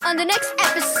on the next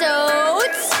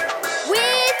episodes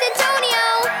with Antonio.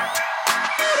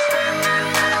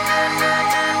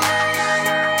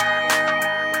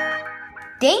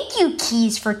 Thank you,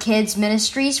 Keys for Kids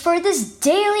Ministries, for this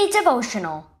daily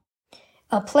devotional.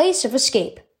 A place of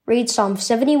escape. Read Psalm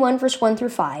 71, verse 1 through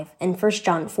 5, and 1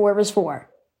 John 4, verse 4.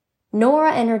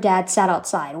 Nora and her dad sat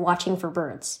outside, watching for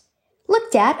birds.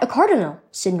 "Look, Dad, a cardinal,"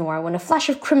 said Nora when a flash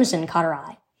of crimson caught her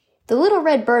eye. The little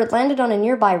red bird landed on a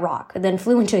nearby rock, and then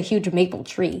flew into a huge maple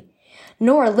tree.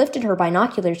 Nora lifted her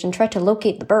binoculars and tried to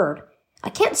locate the bird. "I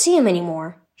can't see him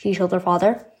anymore," she told her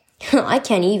father. "I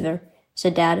can't either,"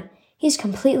 said Dad. "He's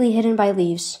completely hidden by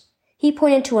leaves." He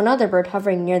pointed to another bird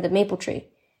hovering near the maple tree.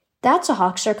 "That's a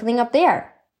hawk circling up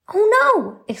there." "Oh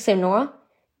no!" exclaimed Nora.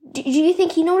 Do you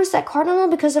think he noticed that cardinal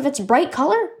because of its bright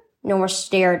color?" Nora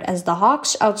stared as the hawk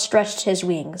outstretched his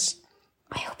wings.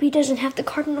 "I hope he doesn't have the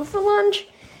cardinal for lunch."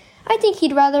 "I think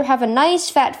he'd rather have a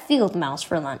nice fat field mouse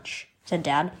for lunch," said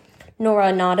Dad.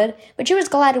 Nora nodded, but she was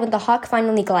glad when the hawk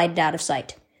finally glided out of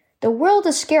sight. "The world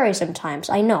is scary sometimes,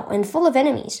 I know, and full of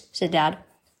enemies," said Dad.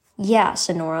 "Yeah,"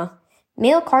 said Nora.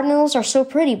 "Male cardinals are so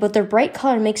pretty, but their bright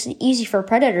color makes it easy for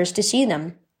predators to see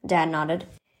them." Dad nodded.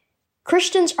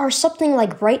 Christians are something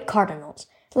like bright cardinals.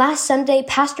 Last Sunday,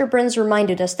 Pastor Burns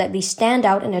reminded us that we stand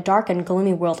out in a dark and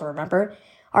gloomy world, remember?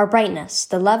 Our brightness,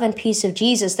 the love and peace of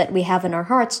Jesus that we have in our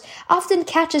hearts, often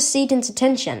catches Satan's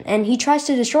attention, and he tries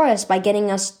to destroy us by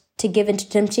getting us to give into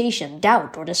temptation,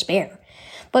 doubt, or despair.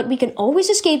 But we can always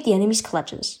escape the enemy's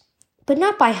clutches. "But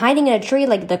not by hiding in a tree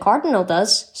like the cardinal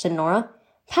does," said Nora.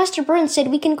 "Pastor Burns said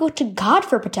we can go to God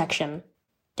for protection."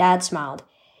 Dad smiled.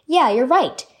 "Yeah, you're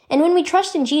right. And when we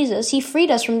trust in Jesus, he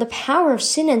freed us from the power of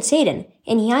sin and Satan,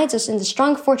 and he hides us in the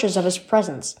strong fortress of his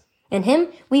presence. In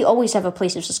him, we always have a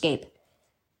place of escape."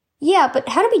 "Yeah, but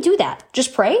how do we do that?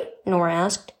 Just pray?" Nora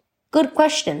asked. "Good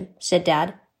question," said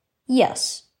Dad.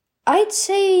 "Yes. I'd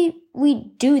say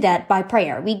we do that by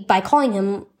prayer, by calling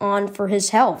him on for his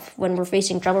help when we're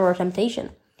facing trouble or temptation.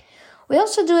 We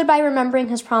also do it by remembering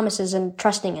his promises and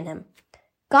trusting in him.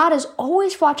 God is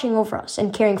always watching over us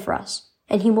and caring for us,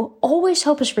 and he will always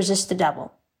help us resist the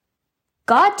devil.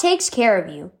 God takes care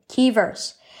of you. Key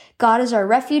verse. God is our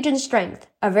refuge and strength,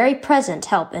 a very present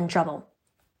help in trouble.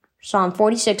 Psalm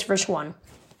 46, verse 1.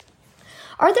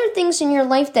 Are there things in your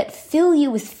life that fill you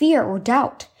with fear or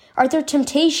doubt? Are there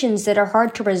temptations that are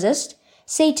hard to resist?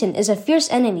 Satan is a fierce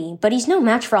enemy, but he's no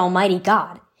match for Almighty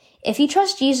God. If you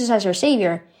trust Jesus as your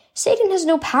Savior, Satan has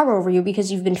no power over you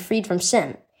because you've been freed from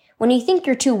sin. When you think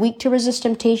you're too weak to resist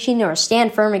temptation or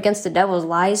stand firm against the devil's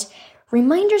lies,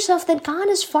 remind yourself that God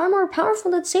is far more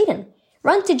powerful than Satan.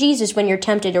 Run to Jesus when you're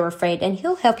tempted or afraid, and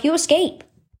he'll help you escape.